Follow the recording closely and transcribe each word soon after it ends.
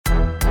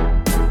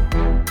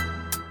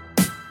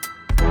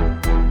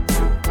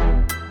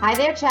Hi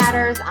there,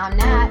 chatters. I'm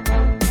Nat.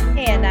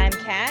 And I'm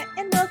Kat,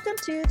 and welcome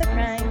to the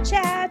Crime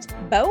Chat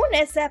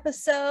bonus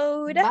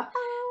episode.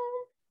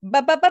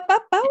 Bonus.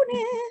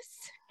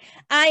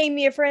 I'm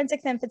your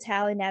forensic femme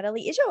fatale.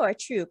 Natalie is your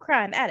true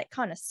crime addict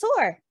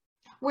connoisseur.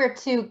 We're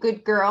two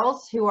good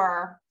girls who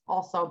are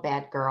also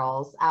bad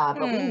girls,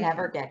 but we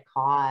never get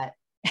caught.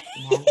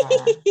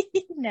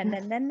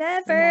 Never.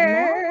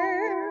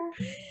 Never.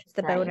 It's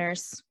the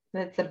boners.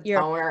 It's a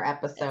boner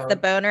episode. It's the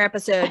boner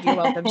episode. You're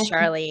welcome,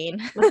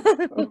 Charlene.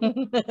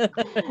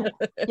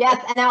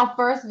 Yes, and our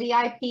first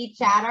VIP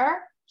chatter,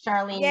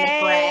 Charlene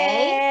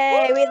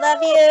McRae. We love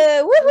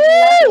you. Woo-hoo! We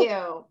love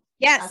you.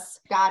 Yes. A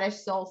Scottish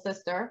soul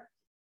sister.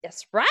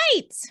 That's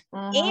right.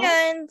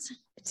 And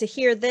to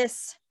hear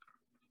this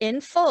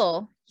in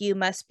full, you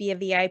must be a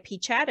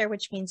VIP chatter,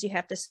 which means you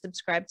have to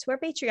subscribe to our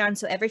Patreon.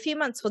 So every few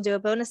months, we'll do a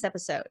bonus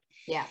episode.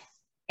 Yes.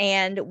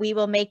 And we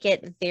will make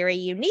it very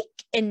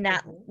unique and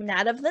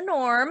not of the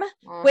norm,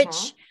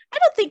 which I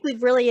don't think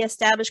we've really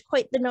established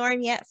quite the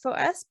norm yet for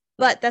us,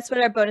 but that's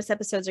what our bonus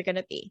episodes are going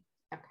to be.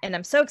 Okay. And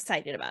I'm so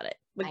excited about it.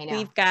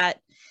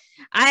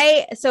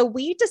 So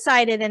we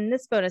decided in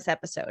this bonus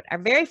episode, our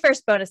very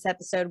first bonus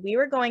episode, we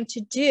were going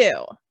to do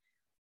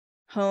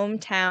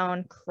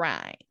hometown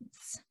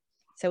crimes.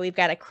 So we've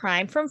got a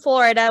crime from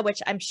Florida,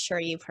 which I'm sure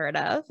you've heard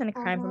of, and a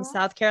crime from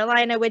South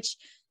Carolina, which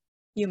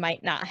you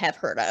might not have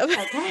heard of.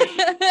 Okay.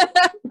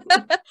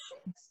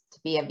 To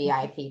be a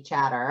VIP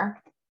chatter.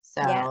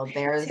 So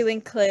there's to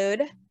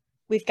include,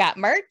 we've got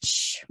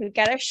merch. We've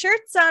got our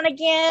shirts on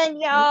again,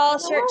 y'all.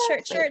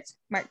 Shirts.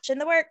 Merch in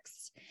the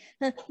works.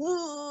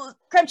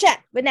 Crime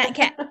Chat with Nat and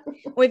Kat.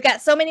 We've got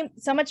so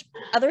much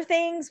other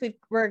things.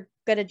 We're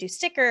gonna do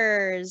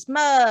stickers,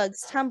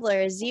 mugs,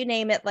 tumblers, you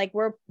name it. Like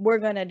we're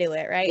gonna do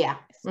it, right? Yeah.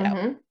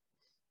 So,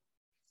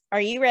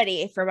 are you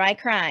ready for my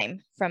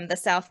crime from the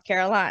South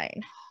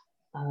Carolina?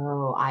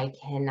 Oh, I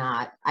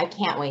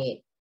can't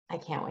wait.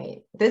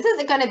 This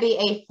is going to be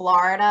a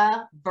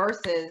Florida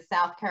versus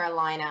South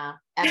Carolina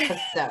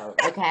episode,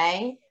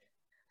 okay?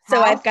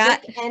 So I've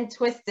got and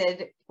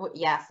twisted.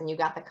 Yes, and you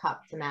got the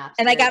cup to match.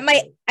 And I got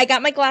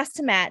my glass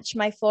to match.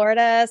 My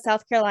Florida,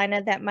 South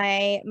Carolina, that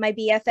my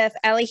BFF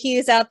Allie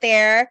Hughes out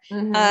there.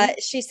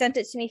 She sent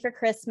it to me for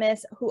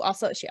Christmas.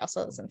 She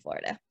also lives in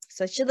Florida.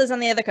 So she lives on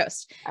the other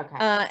coast.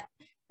 Okay.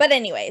 But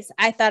anyways,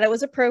 I thought it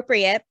was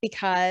appropriate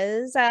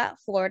because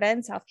Florida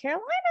and South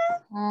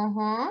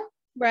Carolina.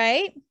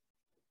 Right?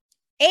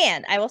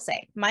 And I will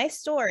say, my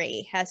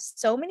story has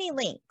so many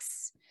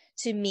links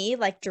to me,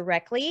 like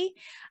directly.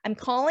 I'm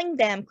calling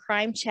them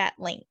Crime Chat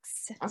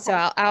links. Okay.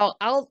 So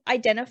I'll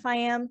identify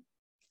them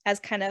as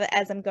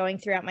I'm going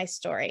throughout my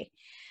story.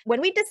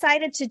 When we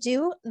decided to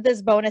do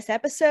this bonus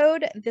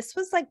episode, this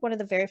was like one of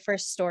the very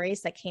first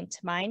stories that came to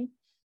mind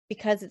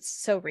because it's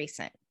so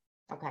recent.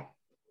 Okay.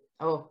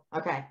 Oh,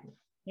 okay.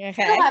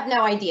 Okay. I have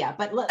no idea,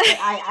 but look,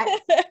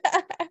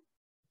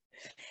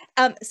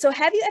 so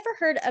have you ever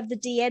heard of the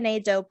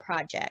DNA Doe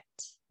Project?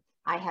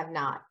 I have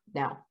not.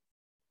 No.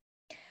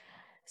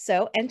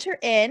 So enter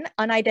in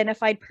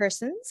unidentified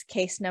persons,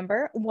 case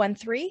number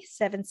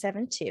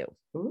 13772.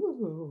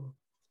 Ooh.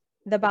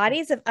 The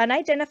bodies of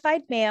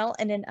unidentified male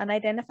and an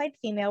unidentified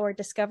female were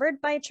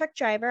discovered by a truck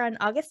driver on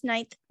August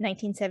 9th,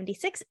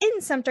 1976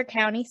 in Sumter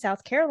County,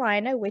 South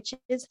Carolina, which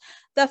is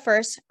the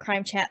first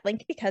Crime Chat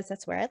link because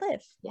that's where I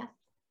live. Yeah.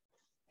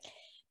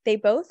 They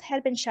both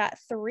had been shot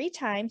 3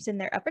 times in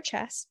their upper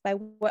chest by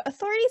what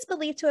authorities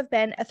believe to have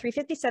been a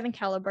 .357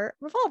 caliber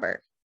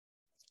revolver.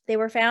 They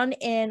were found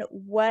in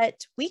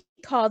what we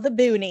call the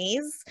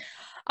boonies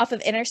off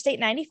of Interstate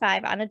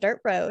 95 on a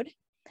dirt road.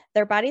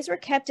 Their bodies were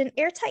kept in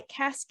airtight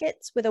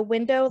caskets with a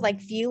window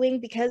viewing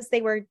because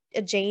they were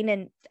a Jane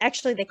and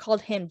actually they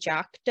called him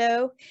Jock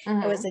Doe.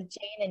 It was a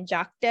Jane and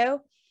Jock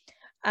Doe.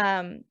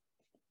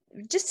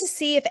 Just to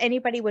see if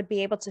anybody would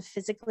be able to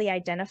physically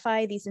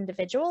identify these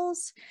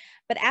individuals.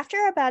 But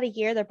after about a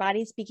year, their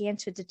bodies began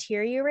to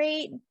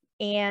deteriorate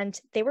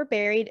and they were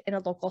buried in a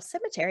local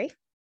cemetery.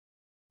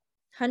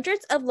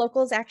 Hundreds of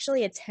locals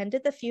actually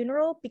attended the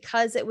funeral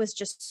because it was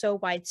just so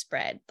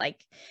widespread.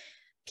 Like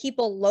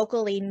people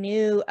locally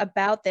knew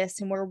about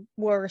this and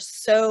were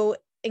so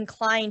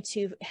inclined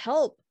to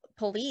help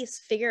police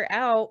figure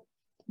out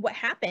what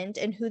happened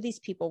and who these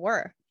people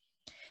were.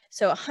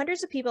 So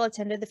hundreds of people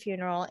attended the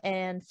funeral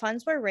and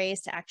funds were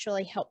raised to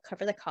actually help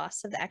cover the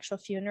costs of the actual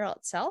funeral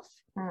itself.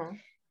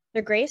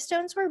 Their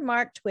gravestones were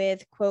marked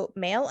with, quote,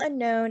 male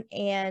unknown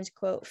and,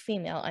 quote,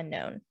 female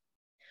unknown.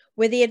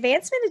 With the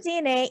advancement of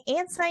DNA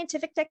and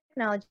scientific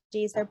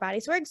technologies, their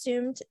bodies were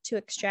exhumed to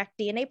extract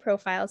DNA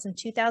profiles in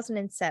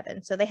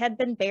 2007. So they had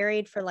been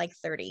buried for like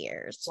 30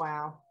 years.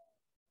 Wow.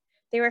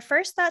 They were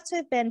first thought to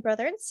have been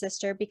brother and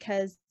sister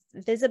because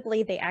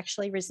visibly they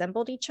actually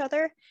resembled each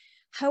other.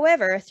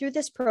 However, through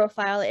this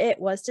profile, it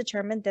was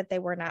determined that they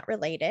were not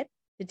related.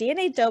 The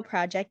DNA Doe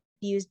Project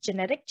used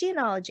genetic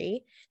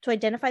genealogy to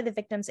identify the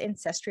victims'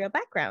 ancestral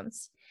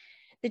backgrounds.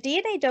 The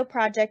DNA Doe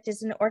Project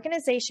is an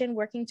organization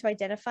working to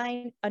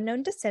identify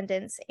unknown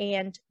descendants,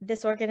 and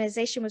this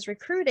organization was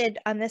recruited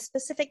on this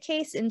specific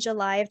case in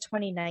July of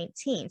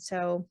 2019.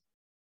 So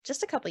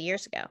just a couple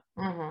years ago.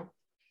 Mm-hmm.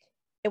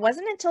 It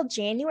wasn't until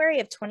January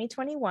of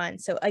 2021,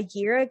 so a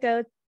year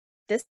ago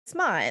this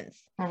month,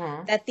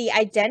 Mm-hmm. that the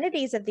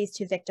identities of these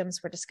two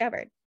victims were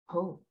discovered.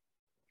 Oh.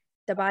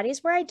 The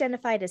bodies were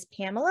identified as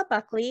Pamela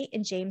Buckley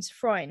and James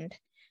Freund.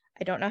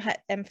 I don't know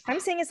if I'm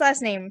saying his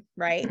last name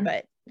right,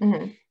 but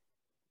Mm-hmm.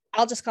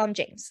 I'll just call him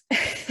James.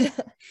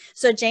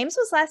 So James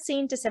was last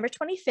seen December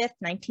 25th,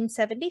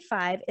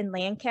 1975 in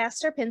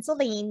Lancaster,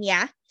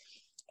 Pennsylvania.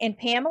 And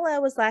Pamela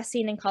was last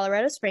seen in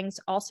Colorado Springs,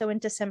 also in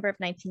December of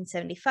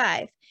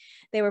 1975.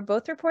 They were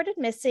both reported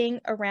missing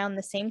around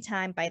the same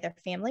time by their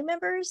family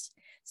members.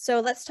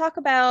 So let's talk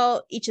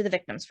about each of the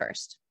victims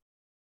first.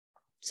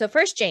 So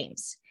first,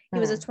 James. He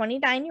was a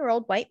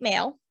 29-year-old white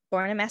male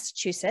born in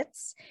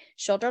Massachusetts,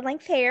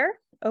 shoulder-length hair,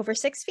 over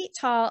 6 feet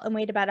tall, and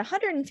weighed about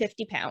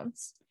 150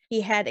 pounds. He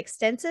had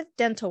extensive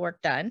dental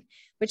work done,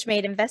 which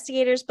made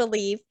investigators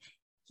believe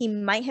he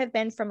might have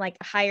been from like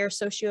a higher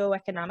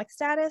socioeconomic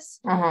status.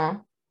 Uh-huh.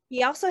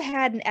 He also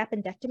had an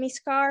appendectomy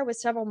scar with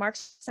several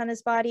marks on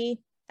his body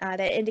that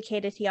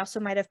indicated he also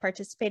might have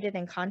participated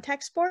in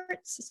contact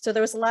sports. So there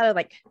was a lot of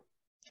like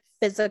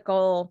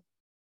physical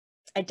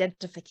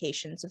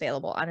identifications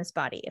available on his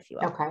body, if you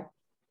will. Okay.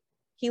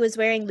 He was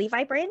wearing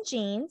Levi brand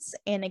jeans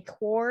and a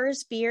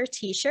Coors beer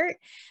t-shirt.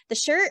 The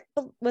shirt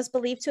was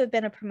believed to have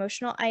been a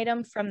promotional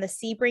item from the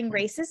Sebring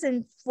races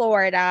in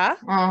Florida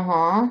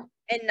Uh-huh.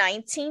 in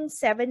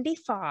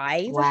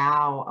 1975.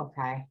 Wow.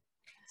 Okay.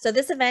 So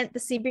this event, the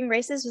Sebring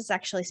races, was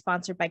actually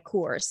sponsored by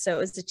Coors. So it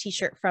was a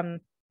t-shirt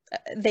from,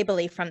 they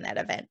believe, from that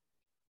event.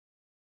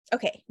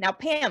 Okay, now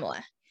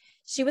Pamela.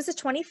 She was a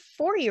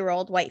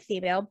 24-year-old white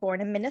female born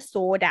in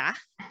Minnesota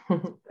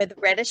with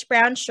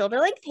reddish-brown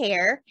shoulder-length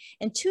hair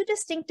and two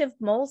distinctive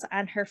moles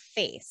on her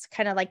face,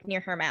 kind of like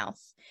near her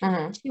mouth.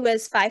 Mm-hmm. She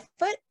was 5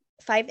 foot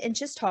 5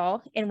 inches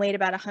tall and weighed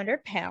about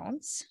 100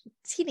 pounds.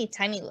 Teeny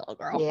tiny little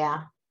girl.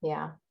 Yeah.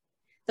 Yeah.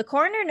 The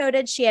coroner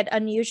noted she had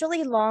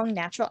unusually long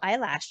natural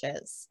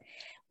eyelashes,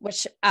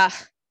 which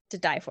to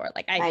die for.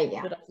 Like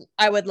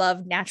I would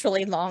love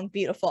naturally long,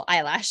 beautiful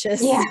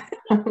eyelashes. Yeah.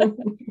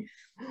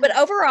 But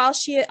overall,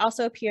 she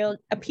also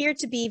appeared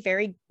to be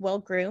very well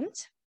groomed.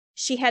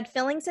 She had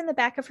fillings in the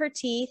back of her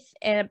teeth,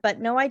 but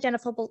no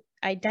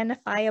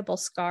identifiable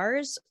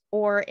scars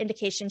or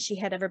indication she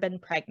had ever been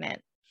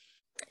pregnant.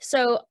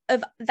 So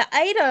of the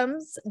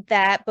items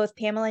that both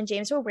Pamela and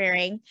James were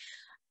wearing,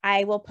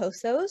 I will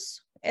post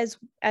those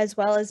as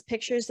well as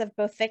pictures of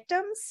both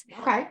victims.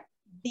 Okay.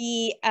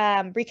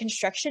 The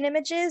reconstruction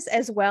images,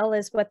 as well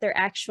as what their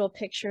actual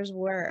pictures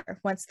were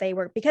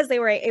because they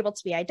were able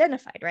to be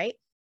identified, right?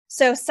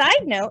 So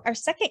side note, our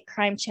second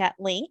crime chat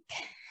link,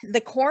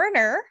 the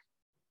coroner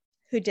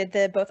who did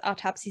both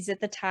autopsies at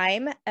the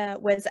time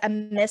was a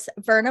Miss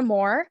Verna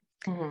Moore,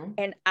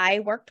 and I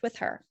worked with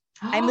her.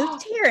 I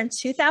moved here in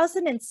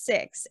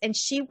 2006, and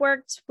she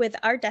worked with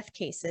our death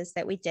cases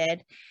that we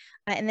did,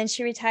 and then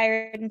she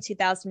retired in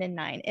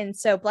 2009. And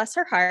so bless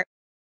her heart.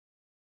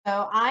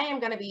 So I am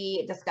going to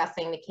be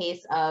discussing the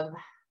case of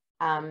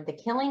the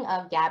killing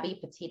of Gabby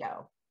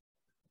Petito.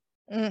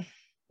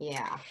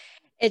 Yeah.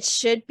 It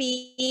should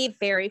be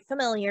very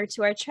familiar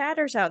to our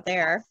chatters out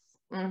there.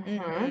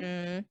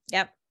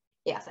 Yep.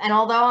 Yes. And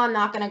although I'm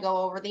not going to go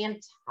over the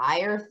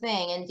entire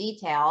thing in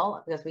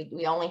detail, because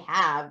we only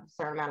have a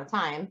certain amount of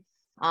time,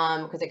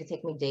 because it could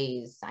take me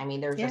days. I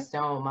mean, there's just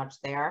so much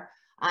there.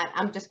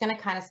 I'm just going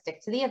to kind of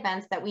stick to the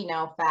events that we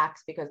know,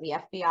 facts, because the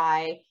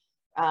FBI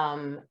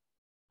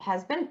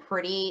has been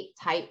pretty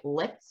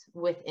tight-lipped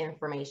with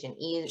information,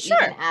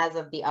 even as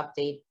of the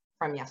update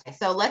from yesterday.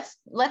 So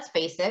let's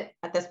face it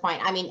at this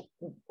point. I mean,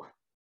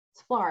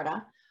 it's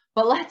Florida,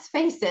 but let's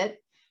face it,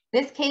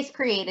 this case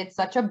created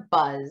such a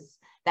buzz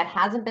that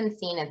hasn't been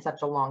seen in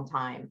such a long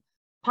time,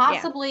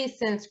 possibly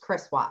since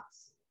Chris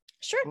Watts.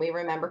 Sure. We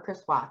remember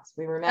Chris Watts.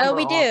 We remember. Oh,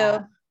 we do.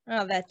 That.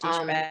 Oh, that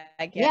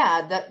douchebag.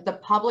 Yeah. The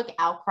public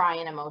outcry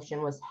and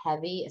emotion was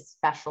heavy,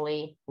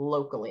 especially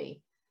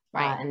locally.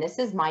 Right. And this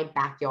is my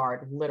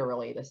backyard.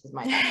 Literally, this is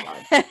my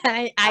backyard.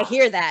 I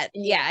hear that.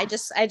 Yeah. I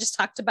just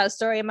talked about a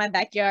story in my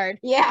backyard.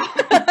 Yeah.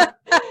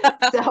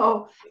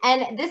 So,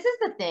 and this is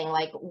the thing,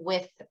 like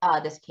with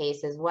this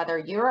case, is whether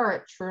you're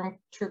a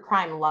true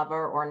crime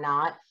lover or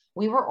not,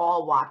 we were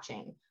all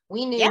watching.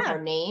 We knew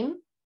her name.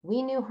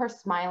 We knew her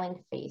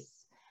smiling face.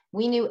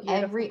 We knew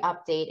every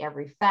update,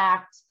 every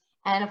fact,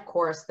 and of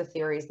course the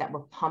theories that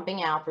were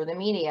pumping out through the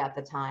media at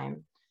the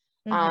time.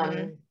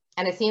 And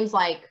it seems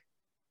like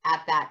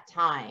at that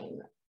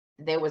time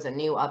there was a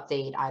new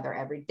update either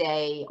every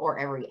day or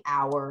every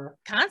hour.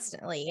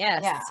 Constantly,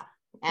 yes. Yeah.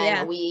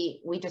 And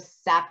we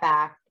just sat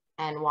back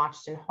and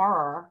watched in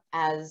horror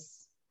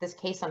as this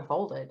case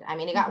unfolded. I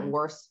mean, it got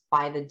worse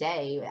by the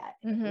day.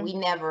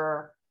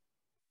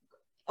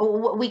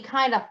 We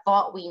kind of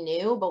thought we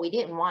knew, but we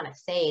didn't want to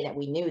say that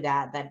we knew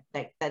that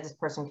this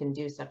person can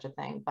do such a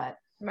thing. But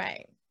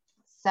right.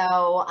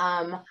 So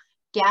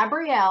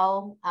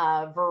Gabrielle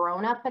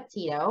Verona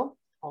Petito,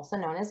 also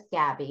known as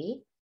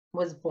Gabby,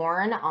 was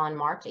born on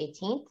March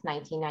 18th,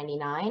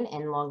 1999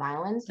 in Long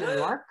Island, New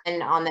York.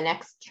 And on the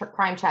next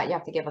crime chat, you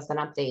have to give us an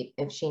update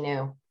if she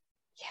knew.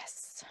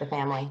 Yes. The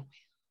family.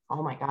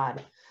 Oh my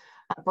God.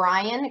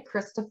 Brian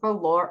Christopher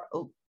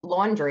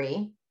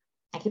Laundrie.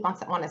 I keep on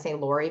wanting to say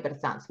Lori, but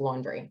it's not. It's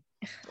Laundrie.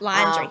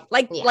 Laundry,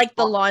 like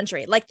the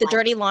laundry, like the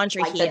dirty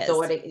laundry. Like like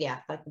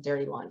the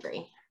dirty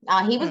laundry.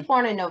 He was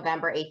born on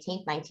November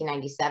 18th,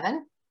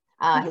 1997.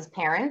 His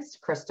parents,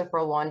 Christopher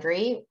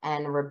Laundrie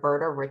and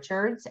Roberta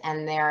Richards,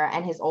 and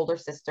his older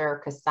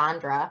sister,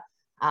 Cassandra,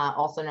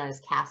 also known as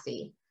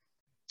Cassie.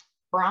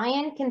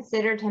 Brian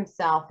considered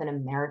himself an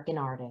American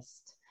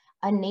artist,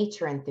 a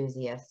nature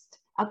enthusiast,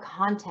 a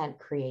content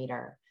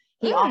creator.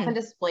 He often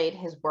displayed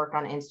his work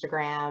on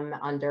Instagram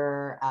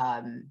under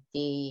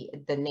the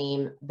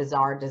name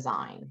Bizarre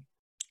Design.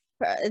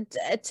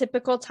 A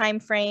typical time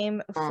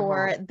frame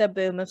for the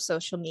boom of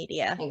social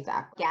media.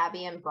 Exactly.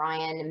 Gabby and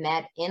Brian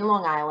met in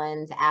Long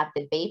Island at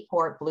the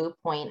Bayport Blue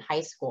Point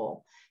High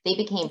School. They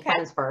became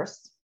friends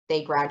first.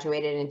 They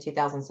graduated in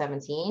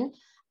 2017.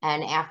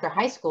 And after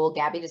high school,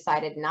 Gabby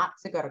decided not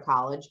to go to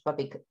college, but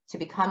to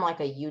become like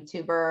a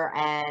YouTuber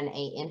and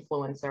a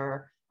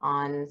influencer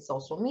on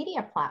social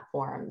media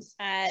platforms.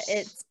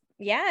 It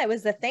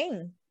was a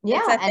thing.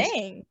 Yeah, it's a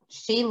thing.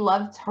 She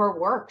loved her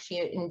work.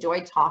 She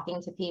enjoyed talking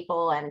to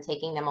people and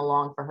taking them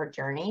along for her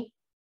journey.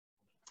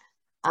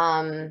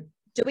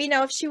 Do we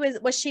know if she was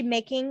she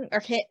making,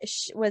 or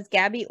was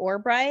Gabby or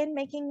Brian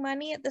making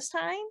money at this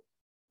time?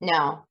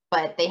 No,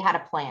 but they had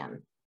a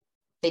plan.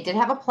 They did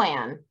have a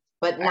plan,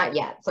 but not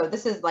yet. So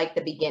this is like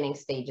the beginning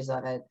stages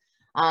of it.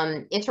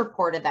 It's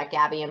reported that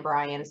Gabby and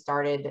Brian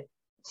started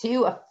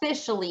to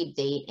officially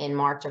date in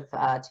March of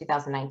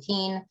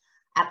 2019.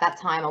 At that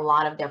time, a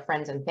lot of their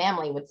friends and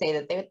family would say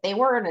that they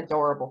were an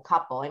adorable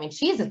couple. I mean,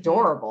 she's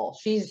adorable.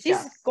 She's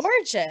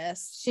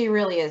gorgeous. She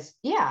really is.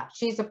 Yeah,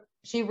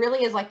 she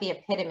really is like the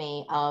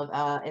epitome of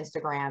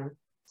Instagram,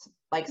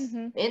 like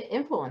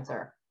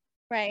influencer.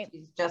 Right.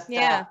 She's just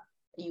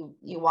you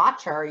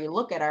watch her, you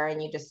look at her,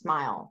 and you just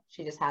smile.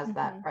 She just has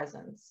that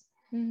presence.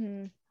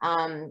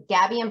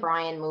 Gabby and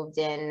Brian moved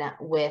in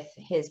with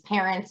his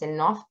parents in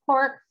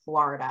Northport,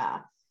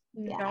 Florida.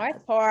 Yes.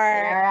 Northport.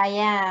 There I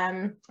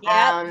am.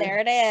 Yeah, there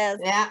it is.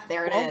 Yeah,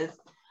 there it is.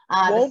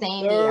 The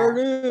same year.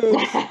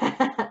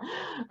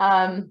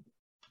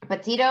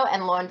 Petito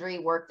and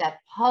Laundrie worked at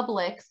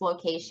Publix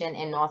location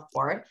in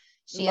Northport.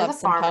 She has a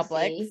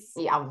pharmacy.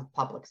 Yeah,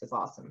 Publix is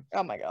awesome.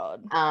 Oh my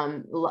God.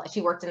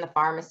 She worked in the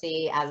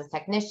pharmacy as a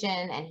technician,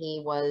 and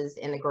he was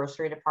in the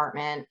grocery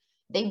department.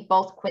 They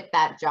both quit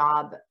that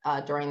job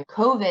during the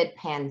COVID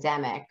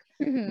pandemic.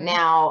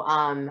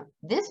 Now,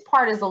 this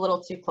part is a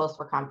little too close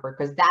for comfort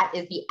because that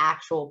is the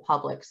actual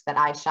Publix that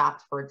I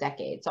shopped for a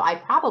decade. So I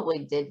probably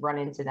did run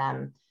into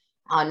them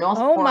on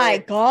Northport. Oh my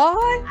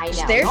God. I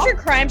know. There's your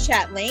crime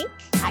chat link.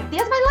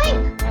 There's my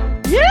link.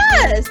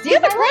 Yes. You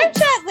have a crime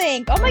chat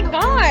link. Oh my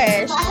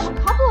gosh. So I have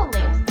a couple of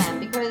links then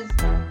because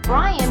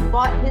Brian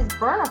bought his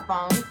burner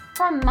phone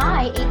from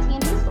my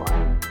AT&T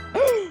store.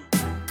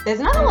 There's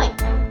another link.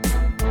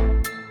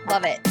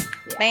 Love it.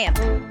 Yeah.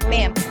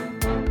 Bam.